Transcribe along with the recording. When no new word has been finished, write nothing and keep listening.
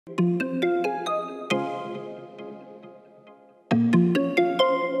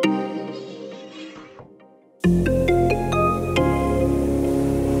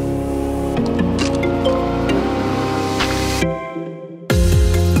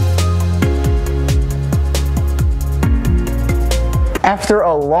After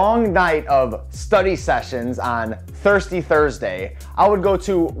a long night of study sessions on Thirsty Thursday, I would go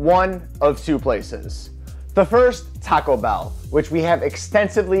to one of two places. The first, Taco Bell, which we have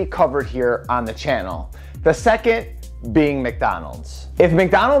extensively covered here on the channel. The second being McDonald's. If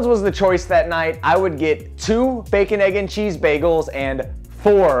McDonald's was the choice that night, I would get 2 bacon, egg, and cheese bagels and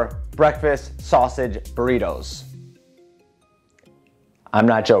 4 breakfast sausage burritos. I'm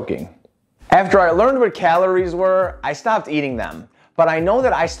not joking. After I learned what calories were, I stopped eating them, but I know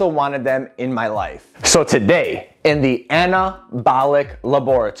that I still wanted them in my life. So today, in the anabolic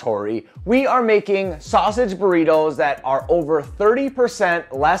laboratory, we are making sausage burritos that are over 30%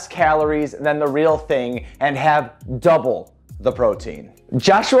 less calories than the real thing and have double the protein.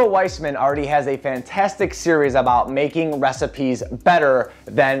 Joshua Weissman already has a fantastic series about making recipes better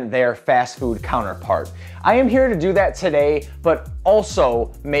than their fast food counterpart. I am here to do that today, but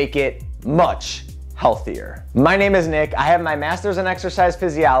also make it much healthier. My name is Nick. I have my master's in exercise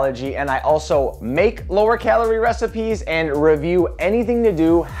physiology, and I also make lower calorie recipes and review anything to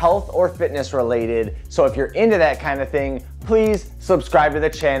do health or fitness related. So if you're into that kind of thing, please subscribe to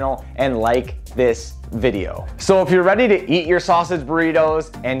the channel and like this video. So if you're ready to eat your sausage burritos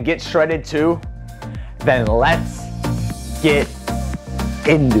and get shredded too, then let's get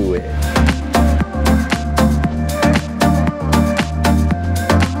into it.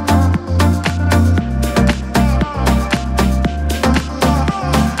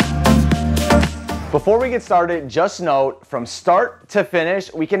 Before we get started, just note, from start to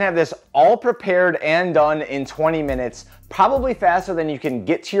finish, we can have this all prepared and done in 20 minutes, probably faster than you can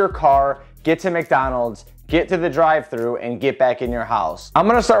get to your car, get to McDonald's, get to the drive-thru, and get back in your house. I'm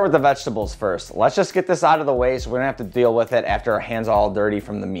gonna start with the vegetables first. Let's just get this out of the way so we don't have to deal with it after our hands are all dirty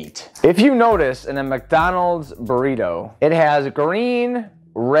from the meat. If you notice, in a McDonald's burrito, it has green,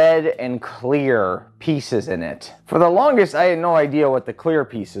 red, and clear pieces in it. For the longest, I had no idea what the clear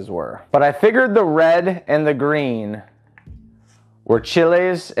pieces were, but I figured the red and the green were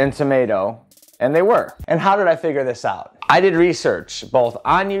chilies and tomato, and they were. And how did I figure this out? I did research, both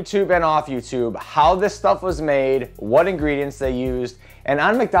on YouTube and off YouTube, how this stuff was made, what ingredients they used, and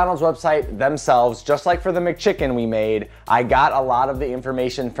on McDonald's website themselves, just like for the McChicken we made, I got a lot of the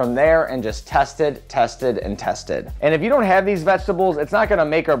information from there and just tested. And if you don't have these vegetables, it's not gonna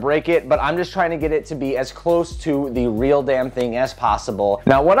make or break it, but I'm just trying to get it to be as close to the real damn thing as possible.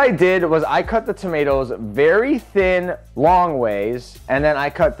 Now what I did was I cut the tomatoes very thin, long ways, and then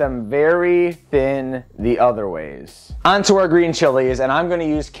I cut them very thin the other ways. Onto our green chilies, and I'm gonna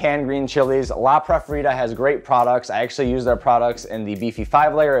use canned green chilies. La Preferita has great products. I actually use their products in the beefy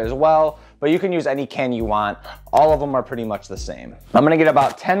 5-layer as well, but you can use any can you want. All of them are pretty much the same. I'm gonna get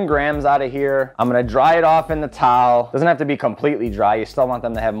about 10 grams out of here. I'm gonna dry it off in the towel. Doesn't have to be completely dry. You still want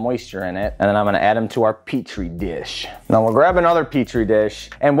them to have moisture in it. And then I'm gonna add them to our Petri dish. Now we'll grab another Petri dish.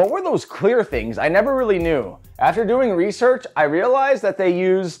 And what were those clear things? I never really knew. After doing research, I realized that they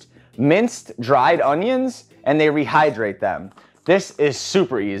used minced dried onions and they rehydrate them. This is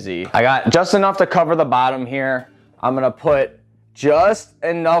super easy. I got just enough to cover the bottom here. I'm gonna put just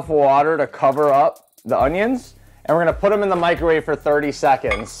enough water to cover up the onions, and we're gonna put them in the microwave for 30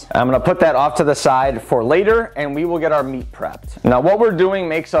 seconds. I'm gonna put that off to the side for later, and we will get our meat prepped. Now what we're doing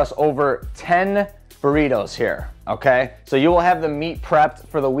makes us over 10 burritos here, okay? So you will have the meat prepped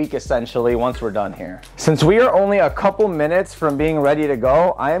for the week essentially once we're done here. Since we are only a couple minutes from being ready to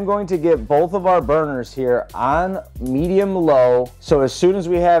go, I am going to get both of our burners here on medium low, so as soon as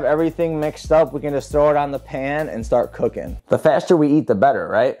we have everything mixed up, we can just throw it on the pan and start cooking. The faster we eat, the better,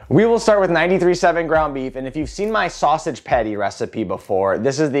 right? We will start with 93.7 ground beef, and if you've seen my sausage patty recipe before,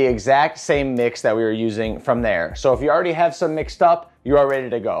 this is the exact same mix that we were using from there. So if you already have some mixed up, you are ready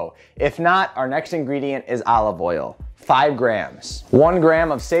to go. If not, our next ingredient is olive oil. 5 grams. 1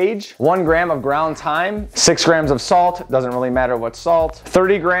 gram of sage, 1 gram of ground thyme, 6 grams of salt, doesn't really matter what salt,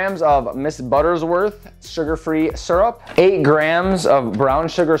 30 grams of Miss Buttersworth sugar-free syrup, 8 grams of brown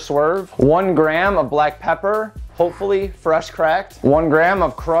sugar swerve, 1 gram of black pepper, hopefully fresh cracked, 1 gram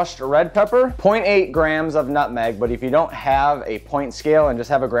of crushed red pepper, 0.8 grams of nutmeg, but if you don't have a point scale and just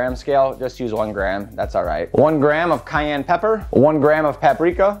have a gram scale, just use 1 gram, that's all right. 1 gram of cayenne pepper, 1 gram of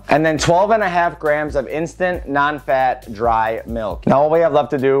paprika, and then 12.5 grams of instant non-fat dry milk. Now all we have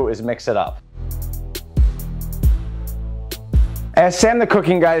left to do is mix it up. As Sam the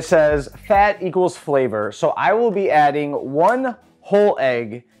Cooking Guy says, fat equals flavor, so I will be adding 1 whole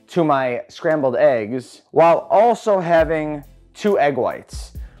egg to my scrambled eggs while also having 2 egg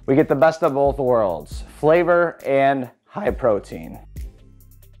whites. We get the best of both worlds, flavor and high protein.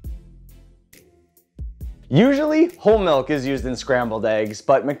 Usually whole milk is used in scrambled eggs,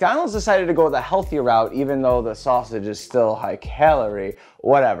 but McDonald's decided to go the healthier route even though the sausage is still high calorie,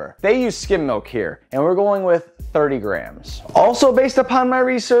 whatever. They use skim milk here, and we're going with 30 grams. Also, based upon my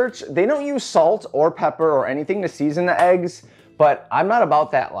research, they don't use salt or pepper or anything to season the eggs, but I'm not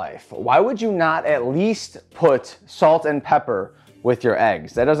about that life. Why would you not at least put salt and pepper with your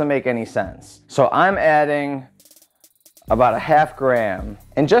eggs? That doesn't make any sense. So I'm adding about a half gram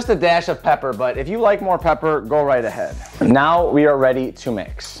and just a dash of pepper, but if you like more pepper, go right ahead. Now we are ready to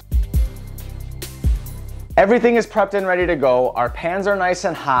mix. Everything is prepped and ready to go. Our pans are nice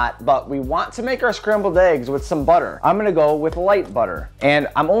and hot, but we want to make our scrambled eggs with some butter. I'm gonna go with light butter, and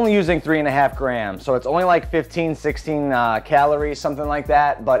I'm only using 3.5 grams, so it's only like 15, 16 calories, something like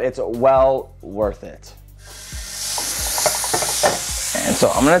that, but it's well worth it. And so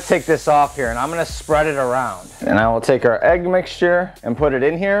I'm gonna take this off here and I'm gonna spread it around. And I will take our egg mixture and put it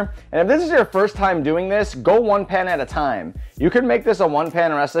in here. And if this is your first time doing this, go one pan at a time. You can make this a one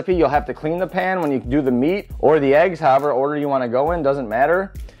pan recipe. You'll have to clean the pan when you do the meat or the eggs, however order you wanna go in, doesn't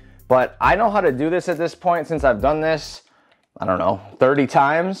matter. But I know how to do this at this point since I've done this, I don't know, 30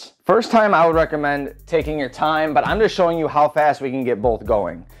 times. First time I would recommend taking your time, but I'm just showing you how fast we can get both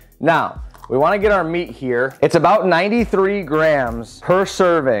going. Now, we want to get our meat here. It's about 93 grams per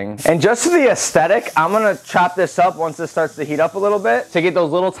serving. And just to the aesthetic, I'm going to chop this up once this starts to heat up a little bit to get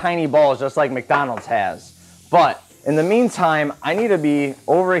those little tiny balls just like McDonald's has. But in the meantime, I need to be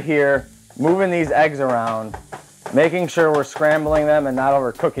over here moving these eggs around, making sure we're scrambling them and not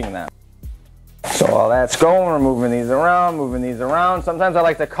overcooking them. So while that's going, we're moving these around, moving these around. Sometimes I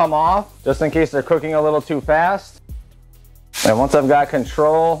like to come off just in case they're cooking a little too fast. And once I've got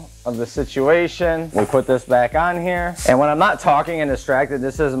control of the situation, we put this back on here. And when I'm not talking and distracted,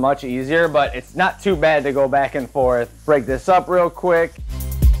 this is much easier, but it's not too bad to go back and forth. Break this up real quick.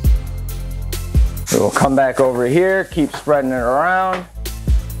 We'll come back over here, keep spreading it around.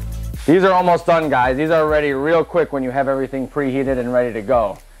 These are almost done, guys. These are ready real quick when you have everything preheated and ready to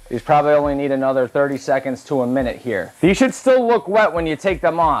go. These probably only need another 30 seconds to a minute here. These should still look wet when you take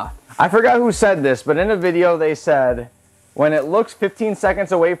them off. I forgot who said this, but in a video they said, when it looks 15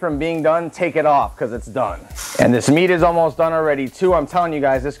 seconds away from being done, take it off because it's done. And this meat is almost done already too. I'm telling you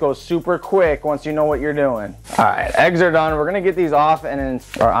guys, this goes super quick once you know what you're doing. All right, eggs are done. We're gonna get these off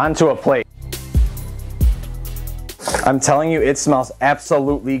or onto a plate. I'm telling you, it smells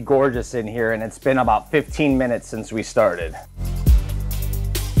absolutely gorgeous in here, and it's been about 15 minutes since we started.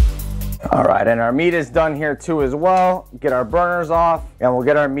 All right, and our meat is done here too as well. Get our burners off and we'll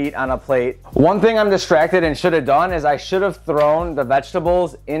get our meat on a plate. One thing I'm distracted and should have done is I should have thrown the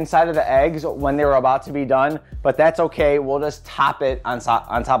vegetables inside of the eggs when they were about to be done, but that's okay. We'll just top it on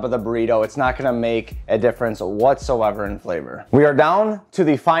top of the burrito. It's not gonna make a difference whatsoever in flavor. We are down to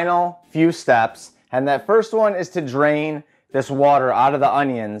the final few steps, and that first one is to drain this water out of the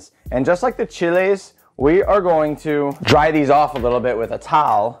onions. And just like the chiles, we are going to dry these off a little bit with a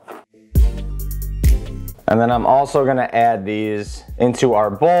towel. And then I'm also gonna add these into our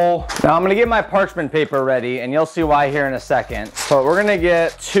bowl. Now I'm gonna get my parchment paper ready, and you'll see why here in a second. So we're gonna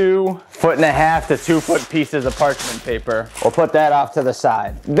get 2.5 to 2 foot pieces of parchment paper. We'll put that off to the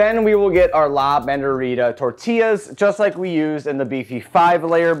side. Then we will get our La Banderita tortillas, just like we used in the beefy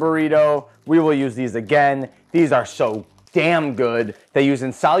 5-layer burrito. We will use these again. These are so damn good. They use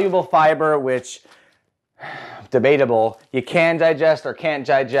insoluble fiber, which, debatable, you can digest or can't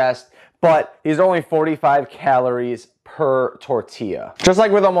digest. But these are only 45 calories per tortilla. Just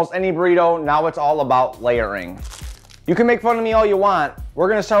like with almost any burrito, now it's all about layering. You can make fun of me all you want. We're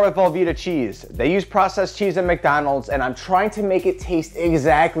gonna start with Velveeta cheese. They use processed cheese at McDonald's, and I'm trying to make it taste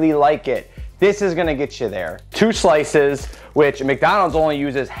exactly like it. This is gonna get you there. 2 slices, which McDonald's only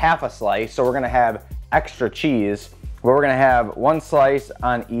uses half a slice, so we're gonna have extra cheese. But we're gonna have 1 slice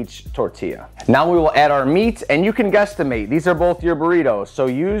on each tortilla. Now we will add our meat, and you can guesstimate. These are both your burritos, so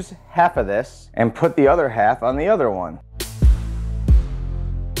use half of this and put the other half on the other one.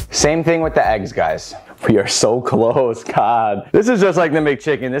 Same thing with the eggs, guys. We are so close, God. This is just like the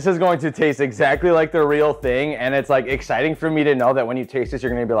McChicken. This is going to taste exactly like the real thing, and it's like exciting for me to know that when you taste this,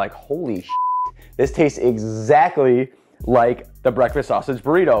 you're gonna be like, holy shit, this tastes exactly like the breakfast sausage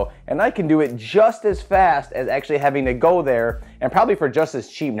burrito, and I can do it just as fast as actually having to go there, and probably for just as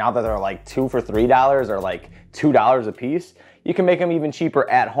cheap. Now that they're like 2 for $3 or like $2 a piece, you can make them even cheaper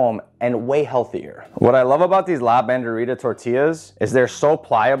at home and way healthier. What I love about these La Banderita tortillas is they're so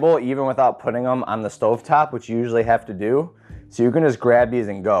pliable even without putting them on the stovetop, which you usually have to do. So you can just grab these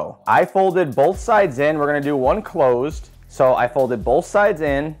and go. I folded both sides in. We're gonna do one closed. So I folded both sides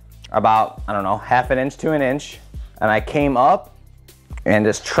in about, I don't know, 1/2 inch to 1 inch. And I came up and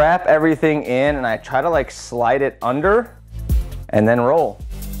just trap everything in, and I try to like slide it under and then roll.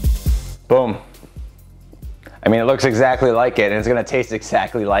 Boom. I mean, it looks exactly like it, and it's gonna taste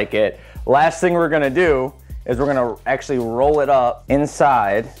exactly like it. Last thing we're gonna do is we're gonna actually roll it up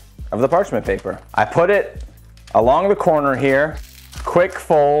inside of the parchment paper. I put it along the corner here, quick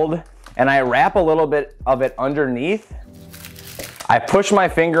fold, and I wrap a little bit of it underneath. I push my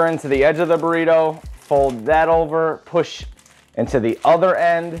finger into the edge of the burrito, fold that over, push into the other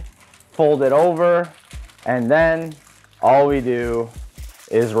end, fold it over, and then all we do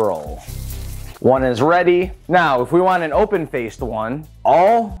is roll. One is ready. Now, if we want an open-faced one,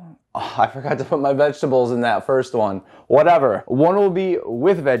 I forgot to put my vegetables in that first one. Whatever. One will be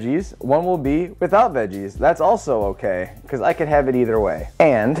with veggies, one will be without veggies. That's also okay, because I could have it either way.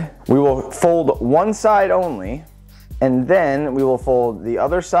 And we will fold one side only, and then we will fold the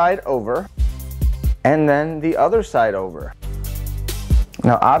other side over, and then the other side over.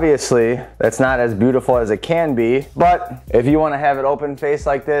 Now, obviously, that's not as beautiful as it can be, but if you want to have it open face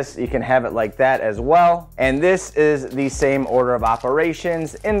like this, you can have it like that as well. And this is the same order of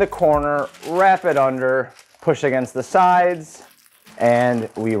operations. In the corner, wrap it under, push against the sides, and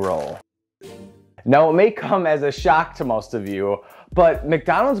we roll. Now, it may come as a shock to most of you, but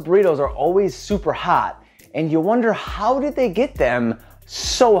McDonald's burritos are always super hot, and you wonder, how did they get them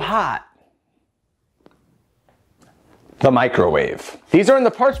so hot? The microwave. These are in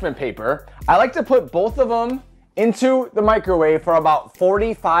the parchment paper. I like to put both of them into the microwave for about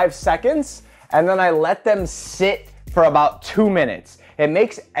 45 seconds, and then I let them sit for about 2 minutes. It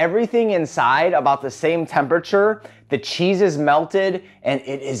makes everything inside about the same temperature. The cheese is melted, and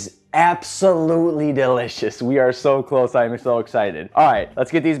it is absolutely delicious. We are so close. I'm so excited. All right,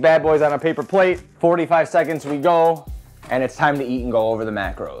 let's get these bad boys on a paper plate. 45 seconds we go, and it's time to eat and go over the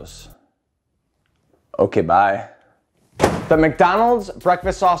macros. Okay, bye. The McDonald's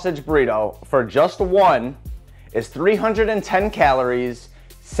breakfast sausage burrito for just one is 310 calories,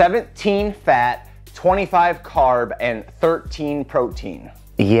 17 fat, 25 carb, and 13 protein.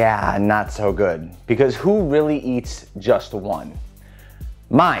 Yeah, not so good, because who really eats just one?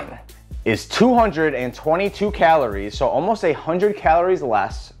 Mine is 222 calories, so almost 100 calories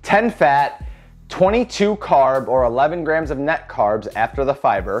less, 10 fat, 22 carb, or 11 grams of net carbs after the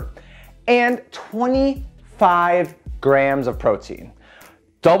fiber, and 25 grams of protein.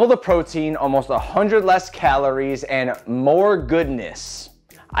 Double the protein, almost 100 less calories, and more goodness.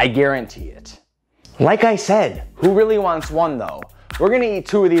 I guarantee it. Like I said, who really wants one though? We're gonna eat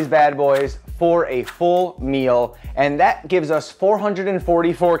 2 of these bad boys for a full meal, and that gives us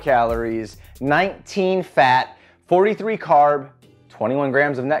 444 calories, 19 fat, 43 carb, 21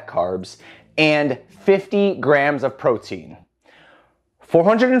 grams of net carbs, and 50 grams of protein.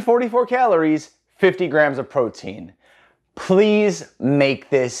 444 calories, 50 grams of protein. Please make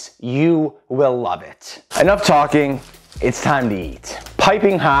this. You will love it. Enough talking. It's time to eat.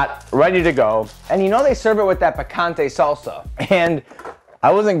 Piping hot, ready to go. And you know they serve it with that picante salsa. And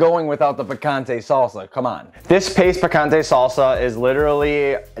I wasn't going without the picante salsa, come on. This paste picante salsa is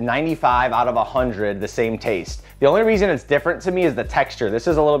literally 95 out of 100 the same taste. The only reason it's different to me is the texture. This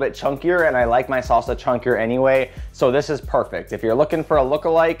is a little bit chunkier, and I like my salsa chunkier anyway, so this is perfect. If you're looking for a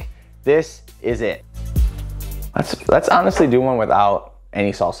look-alike, this is it. Let's honestly do one without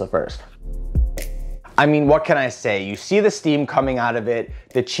any salsa first. I mean, what can I say? You see the steam coming out of it.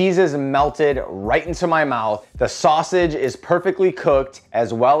 The cheese is melted right into my mouth. The sausage is perfectly cooked,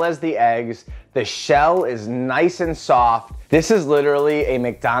 as well as the eggs. The shell is nice and soft. This is literally a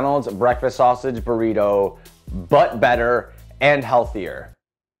McDonald's breakfast sausage burrito, but better and healthier.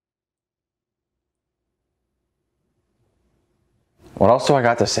 What else do I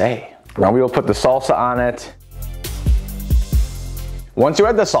got to say? Now we will put the salsa on it. Once you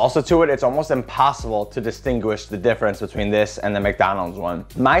add the salsa to it, it's almost impossible to distinguish the difference between this and the McDonald's one.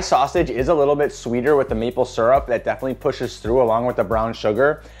 My sausage is a little bit sweeter with the maple syrup that definitely pushes through along with the brown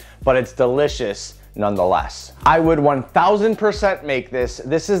sugar, but it's delicious nonetheless. I would 1000% make this.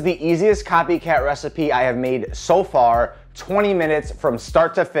 This is the easiest copycat recipe I have made so far. 20 minutes from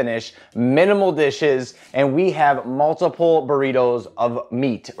start to finish, minimal dishes, and we have multiple burritos of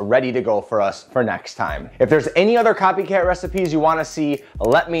meat ready to go for us for next time. If there's any other copycat recipes you want to see,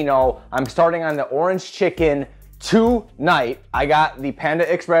 let me know. I'm starting on the orange chicken tonight. I got the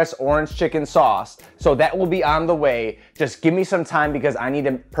Panda Express orange chicken sauce, so that will be on the way. Just give me some time because I need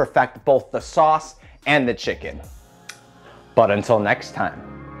to perfect both the sauce and the chicken. But until next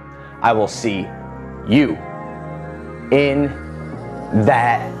time, I will see you in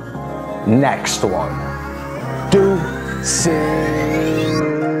that next one. Deuces.